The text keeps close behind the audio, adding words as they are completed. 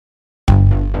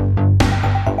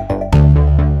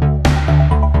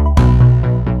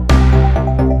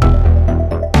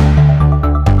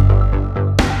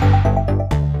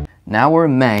Now we're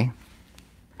in May,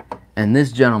 and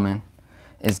this gentleman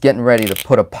is getting ready to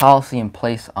put a policy in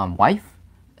place on wife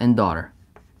and daughter.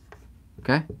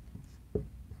 Okay?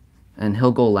 And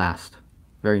he'll go last.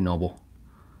 Very noble.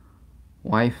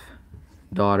 Wife,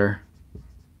 daughter.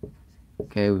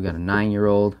 Okay, we've got a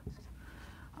 9-year-old.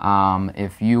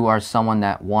 If you are someone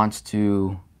that wants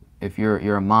to, if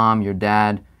you're a mom, your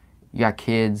dad, you got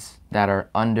kids that are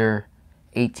under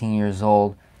 18 years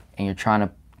old, and you're trying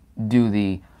to do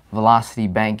the velocity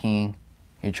banking,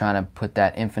 you're trying to put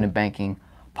that infinite banking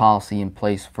policy in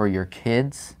place for your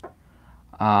kids,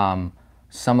 some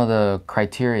of the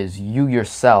criteria is you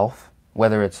yourself,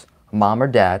 whether it's mom or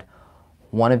dad,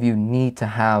 one of you need to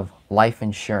have life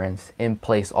insurance in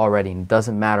place already. And it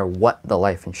doesn't matter what the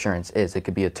life insurance is. It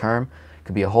could be a term, it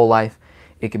could be a whole life,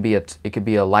 it could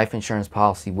be a life insurance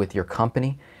policy with your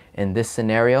company. In this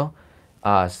scenario,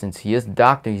 since he is a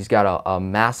doctor, he's got a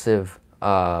massive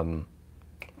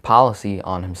policy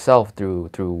on himself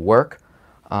through work,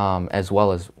 as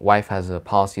well as wife has a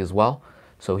policy as well.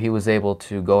 So he was able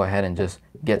to go ahead and just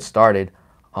get started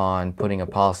on putting a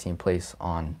policy in place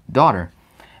on daughter.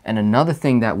 And another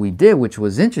thing that we did, which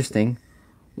was interesting,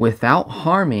 without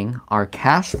harming our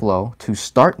cash flow to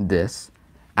start this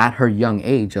at her young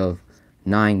age of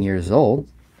 9 years old,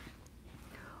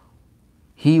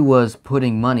 he was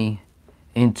putting money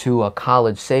into a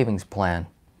college savings plan,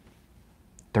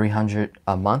 $300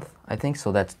 a month, I think,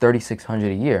 so that's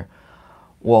 $3,600 a year.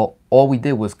 Well, all we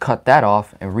did was cut that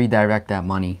off and redirect that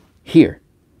money here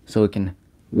so it can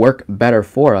work better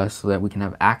for us so that we can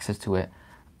have access to it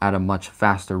at a much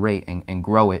faster rate and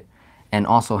grow it, and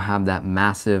also have that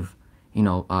massive,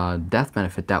 death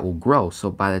benefit that will grow.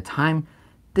 So by the time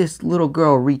this little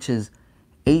girl reaches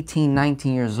 18,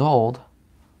 19 years old,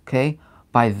 okay,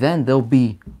 by then they'll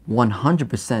be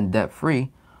 100%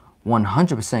 debt-free,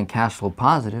 100% cash flow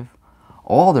positive.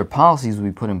 All their policies will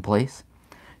be put in place.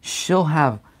 She'll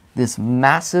have this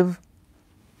massive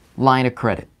line of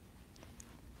credit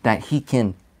that he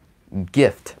can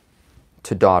gift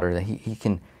to daughter, that he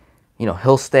can,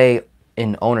 he'll stay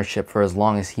in ownership for as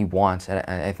long as he wants.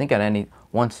 I think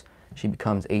once she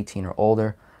becomes 18 or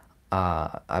older,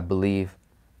 I believe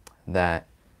that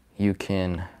you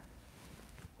can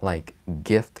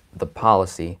gift the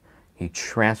policy, you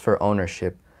transfer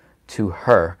ownership to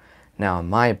her. Now, in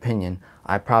my opinion,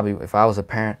 if I was a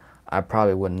parent, I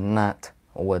probably would not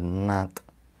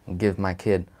give my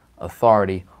kid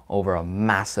authority over a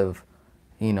massive,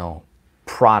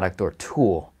 product or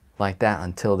tool like that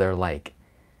until they're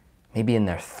maybe in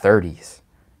their 30s,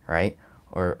 right?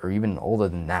 Or even older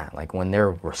than that, when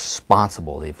they're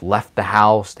responsible, they've left the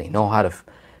house, they know how to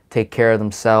take care of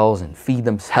themselves and feed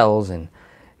themselves, and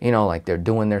they're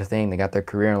doing their thing, they got their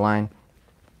career in line.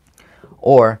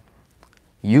 Or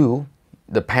you,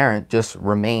 the parent, just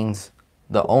remains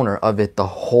the owner of it your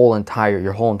whole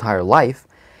entire life,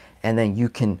 and then you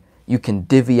can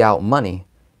divvy out money,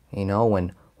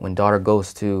 when daughter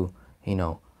goes to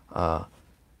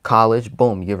college,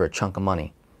 boom, you give her a chunk of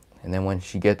money. And then when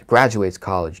she graduates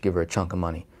college, give her a chunk of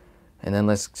money. And then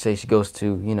let's say she goes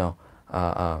to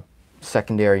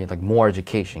secondary, more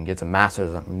education, gets a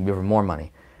master's, give her more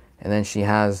money. And then she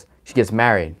gets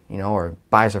married, or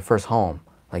buys her first home.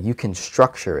 You can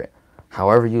structure it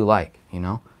however you like,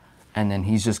 and then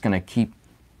he's just gonna keep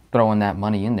throwing that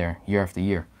money in there year after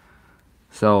year.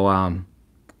 So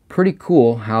pretty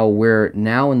cool how we're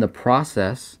now in the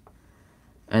process,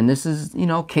 and this is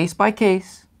case by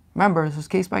case. Remember, this is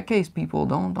case by case, people.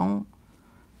 Don't go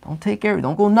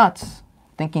nuts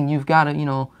thinking you've got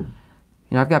to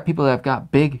I've got people that have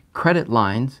got big credit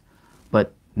lines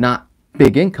but not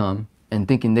big income and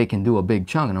thinking they can do a big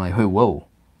chunk, and I'm like, hey, whoa,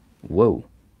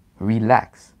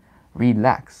 relax,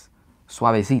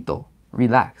 suavecito,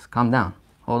 relax, calm down,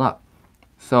 hold up.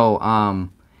 So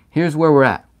here's where we're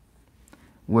at.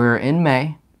 We're in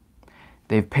May.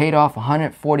 They've paid off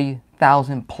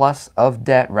 $140,000 plus of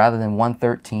debt rather than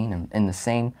 $113 in the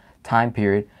same time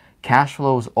period. Cash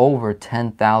flows over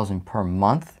 $10,000 per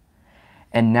month,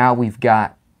 and now we've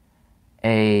got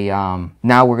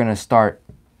now we're going to start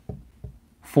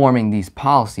forming these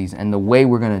policies. And the way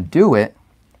we're going to do it,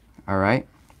 all right,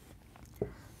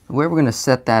 the way we're going to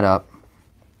set that up,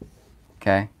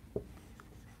 okay,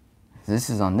 this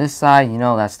is on this side,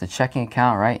 that's the checking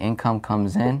account, right? Income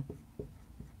comes in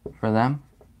for them,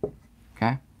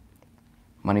 okay?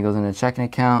 Money goes in the checking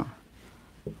account.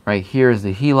 Right here is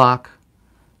the HELOC,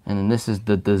 and then this is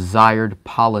the desired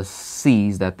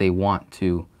policies that they want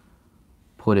to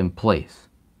put in place.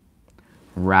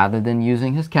 Rather than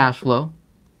using his cash flow,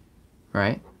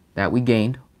 right, that we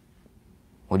gained,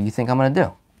 what do you think I'm going to do?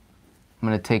 I'm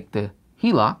going to take the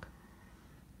HELOC,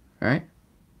 All right,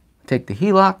 take the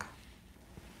HELOC,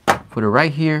 put it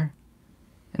right here,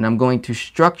 and I'm going to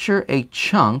structure a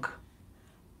chunk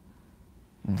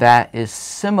that is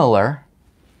similar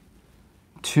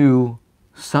to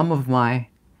some of my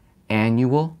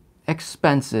annual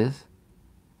expenses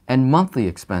and monthly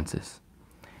expenses.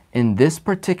 In this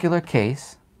particular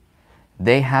case,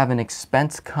 they have an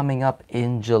expense coming up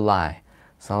in July.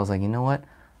 So I was like, you know what?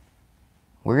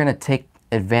 We're going to take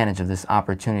advantage of this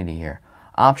opportunity here.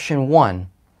 Option one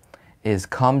is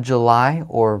come July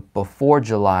or before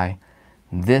July,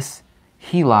 this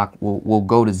HELOC will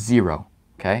go to zero,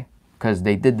 okay? Because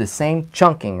they did the same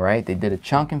chunking, right? They did a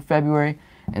chunk in February,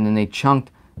 and then they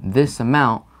chunked this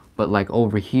amount, but like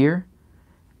over here,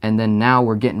 and then now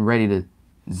we're getting ready to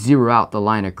zero out the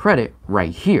line of credit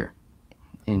right here.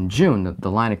 In June,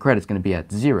 the line of credit is going to be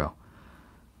at zero.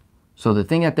 So the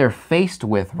thing that they're faced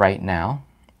with right now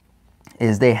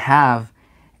is they have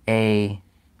a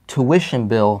tuition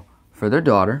bill for their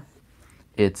daughter.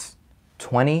 It's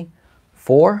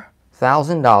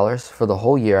 $24,000 for the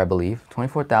whole year, I believe.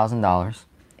 $24,000, all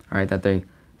right, that they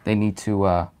need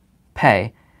to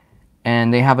pay.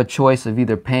 And they have a choice of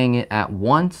either paying it at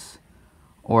once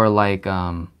or like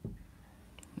in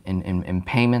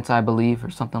payments, I believe, or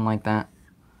something like that.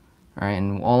 All right,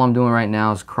 and all I'm doing right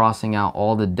now is crossing out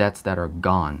all the debts that are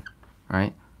gone,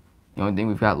 right? The only thing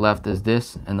we've got left is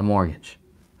this and the mortgage.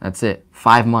 That's it,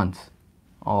 5 months.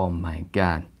 Oh my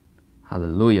God,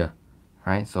 hallelujah,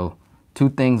 all right? So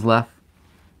 2 things left.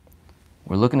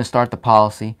 We're looking to start the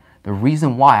policy. The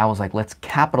reason why I was like, let's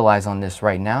capitalize on this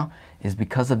right now is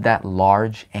because of that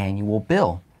large annual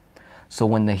bill. So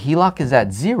when the HELOC is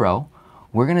at zero,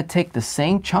 we're gonna take the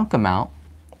same chunk amount,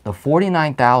 the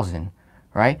 $49,000,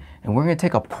 right? And we're gonna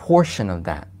take a portion of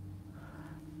that.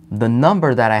 The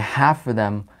number that I have for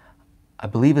them, I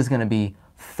believe is gonna be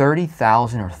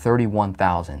 $30,000 or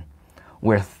 $31,000,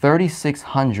 where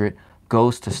 $3,600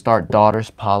 goes to start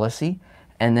daughter's policy,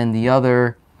 and then the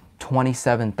other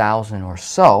 $27,000 or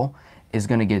so is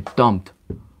gonna get dumped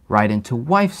right into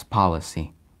wife's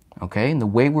policy, okay? And the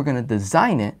way we're gonna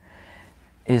design it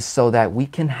is so that we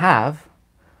can have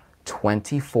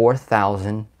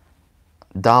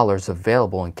 $24,000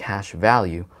 available in cash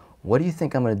value. What do you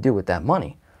think I'm going to do with that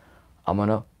money? I'm going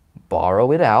to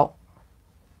borrow it out,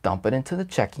 dump it into the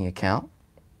checking account,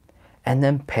 and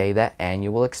then pay that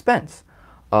annual expense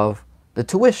of the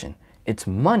tuition. It's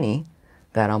money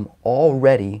that I'm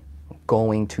already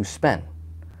going to spend.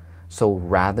 So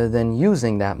rather than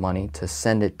using that money to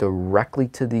send it directly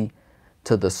to the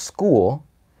school,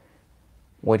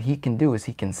 what he can do is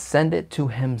he can send it to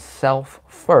himself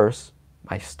first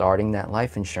by starting that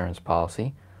life insurance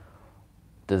policy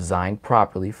designed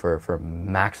properly for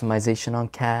maximization on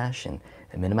cash and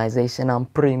minimization on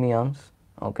premiums,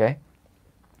 okay?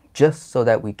 Just so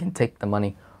that we can take the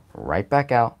money right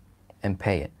back out and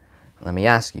pay it. Let me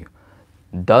ask you,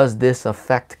 does this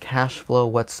affect cash flow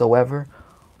whatsoever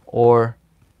or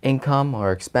income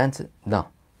or expense? No,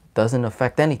 doesn't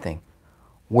affect anything.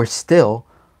 We're still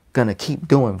gonna keep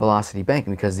doing velocity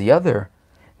banking because the other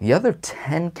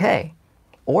 10K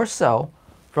or so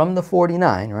from the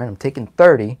 49, right? I'm taking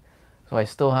 30, so I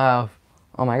still have,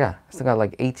 oh my God, I still got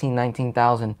like 18,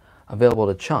 19,000 available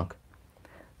to chunk.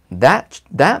 That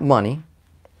money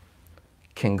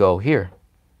can go here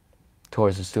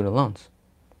towards the student loans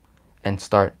and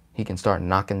he can start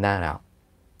knocking that out,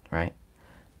 right?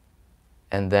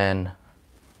 And then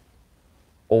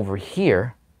over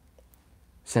here,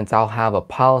 since I'll have a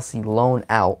policy loan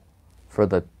out for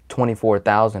the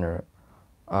 24,000 or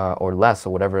less,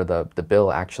 or whatever the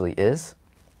bill actually is,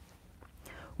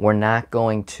 we're not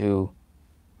going to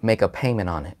make a payment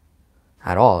on it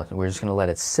at all. We're just going to let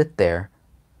it sit there,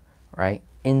 right,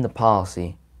 in the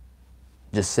policy,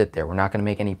 just sit there. We're not going to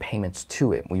make any payments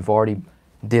to it. We've already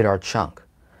did our chunk.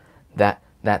 That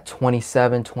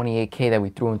 27, 28K that we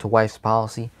threw into wife's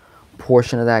policy,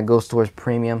 portion of that goes towards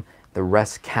premium, the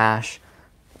rest cash.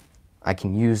 I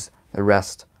can use the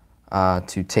rest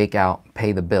to take out,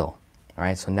 pay the bill. All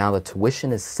right, so now the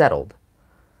tuition is settled.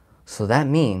 So that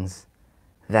means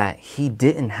that he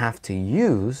didn't have to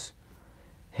use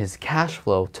his cash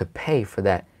flow to pay for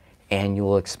that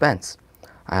annual expense.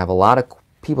 I have a lot of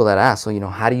people that ask, so, you know,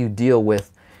 how do you deal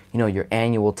with, you know, your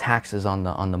annual taxes on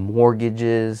the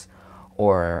mortgages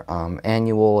or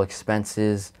annual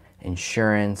expenses,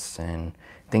 insurance, and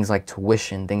things like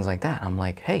tuition, things like that. I'm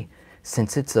like, hey,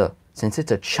 since it's a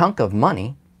chunk of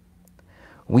money,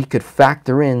 we could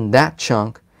factor in that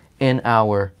chunk in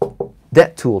our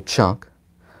debt tool chunk,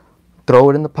 throw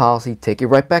it in the policy, take it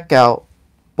right back out,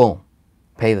 boom,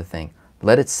 pay the thing.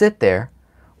 Let it sit there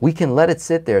We can let it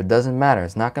sit there. It doesn't matter.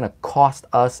 It's not going to cost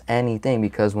us anything,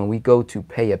 because when we go to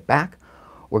pay it back,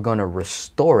 we're going to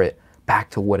restore it back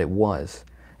to what it was.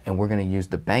 And we're going to use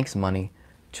the bank's money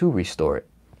to restore it.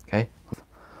 Okay?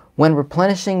 When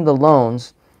replenishing the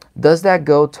loans, does that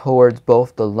go towards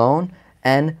both the loan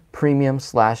and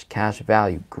premium/cash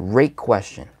value? Great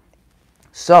question.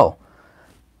 So,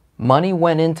 money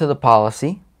went into the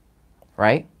policy,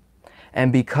 right?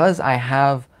 And because I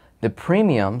have the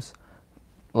premiums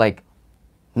like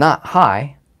not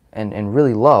high and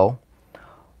really low,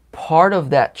 part of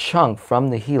that chunk from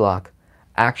the HELOC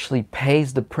actually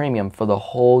pays the premium for the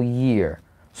whole year.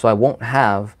 So I won't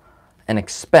have an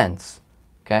expense,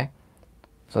 okay?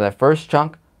 So that first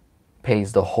chunk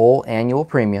pays the whole annual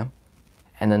premium,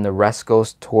 and then the rest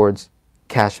goes towards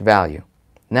cash value.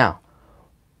 Now,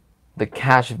 the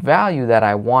cash value that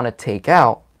I want to take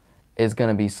out is going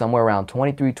to be somewhere around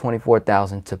 $23,000,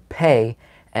 $24,000 to pay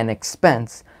an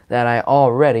expense that I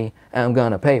already am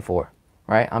going to pay for,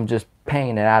 right? I'm just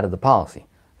paying it out of the policy.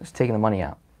 Just taking the money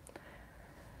out.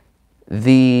 Let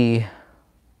me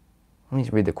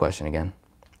read the question again.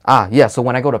 Yeah, so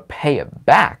when I go to pay it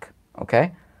back,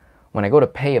 okay? When I go to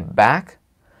pay it back,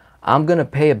 I'm going to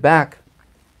pay it back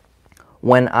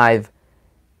when I've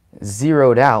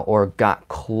zeroed out or got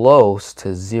close to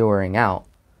zeroing out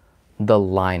the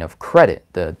line of credit,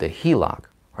 the HELOC,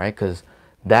 right? Because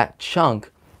that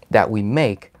chunk that we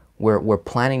make, we're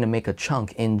planning to make a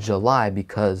chunk in July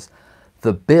because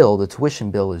the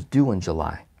tuition bill is due in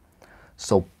July.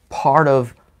 So part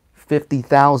of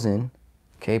 $50,000,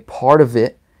 okay, part of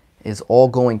it is all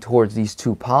going towards these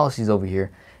two policies over here,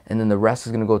 and then the rest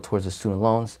is going to go towards the student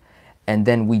loans, and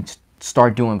then we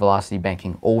start doing velocity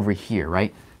banking over here,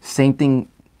 right? Same thing,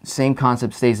 same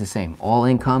concept stays the same. All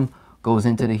income goes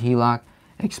into the HELOC,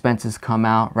 expenses come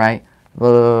out, right? Blah,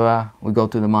 blah, blah, blah. We go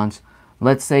through the months.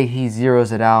 Let's say he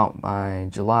zeroes it out by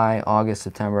July, August,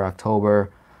 September,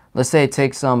 October. Let's say it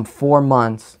takes 4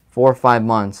 or 5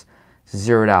 months to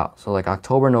zero it out. So like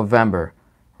October, November,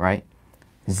 right?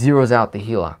 Zeroes out the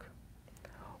HELOC.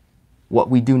 What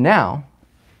we do now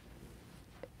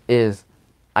is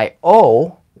I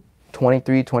owe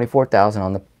 $23,000, $24,000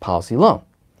 on the policy loan.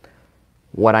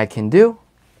 What I can do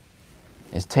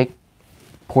is take a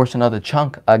portion of the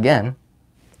chunk again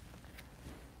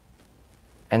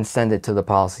and send it to the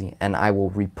policy, and I will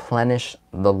replenish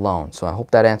the loan. So I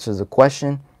hope that answers the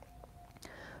question.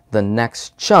 The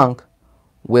next chunk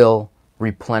will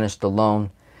replenish the loan.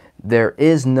 There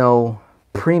is no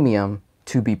premium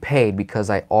to be paid because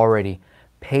I already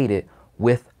paid it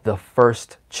with the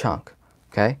first chunk,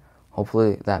 okay?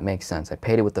 Hopefully that makes sense. I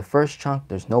paid it with the first chunk.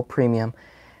 There's no premium.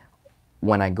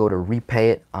 When I go to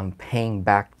repay it, I'm paying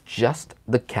back just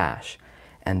the cash,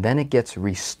 and then it gets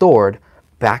restored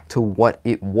back to what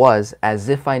it was, as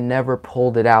if I never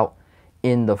pulled it out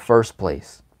in the first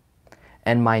place.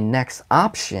 And my next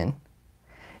option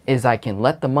is I can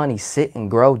let the money sit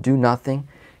and grow, do nothing,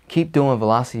 keep doing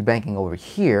velocity banking over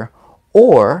here,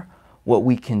 or what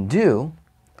we can do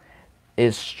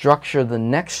is structure the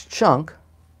next chunk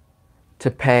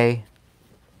to pay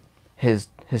his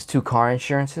 2 car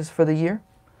insurances for the year,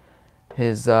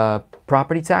 his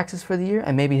property taxes for the year,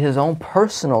 and maybe his own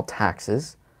personal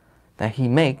taxes that he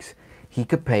makes. He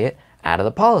could pay it out of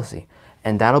the policy.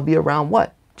 And that'll be around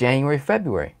what? January,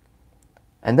 February.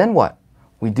 And then what?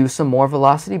 We do some more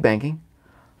velocity banking.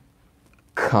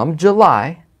 Come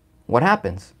July, what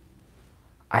happens?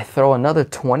 I throw another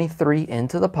 23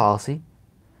 into the policy,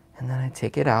 and then I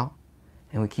take it out,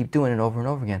 and we keep doing it over and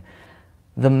over again.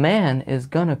 The man is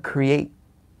going to create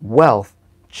wealth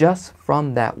just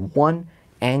from that one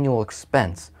annual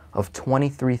expense of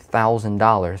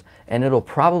 $23,000, and it'll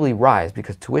probably rise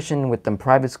because tuition with them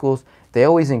private schools, they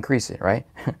always increase it, right?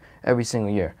 Every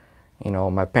single year. You know,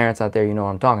 my parents out there, you know what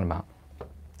I'm talking about.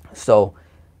 So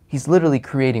he's literally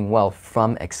creating wealth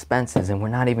from expenses, and we're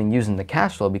not even using the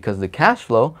cash flow because the cash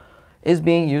flow is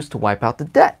being used to wipe out the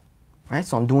debt, right?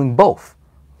 So I'm doing both.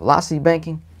 Velocity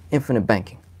banking, infinite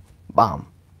banking. Bam.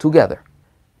 Together.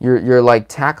 You're like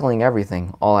tackling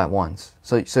everything all at once.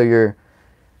 So you're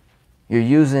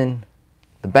using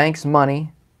the bank's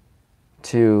money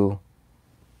to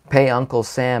pay Uncle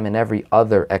Sam and every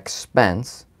other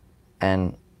expense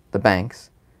and the bank's,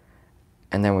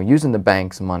 and then we're using the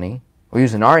bank's money. We're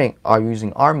using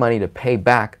our money to pay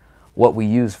back what we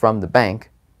use from the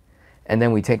bank, and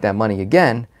then we take that money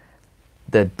again.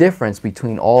 The difference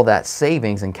between all that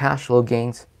savings and cash flow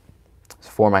gains is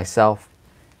for myself,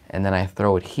 and then I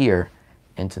throw it here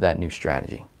into that new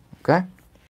strategy. Okay?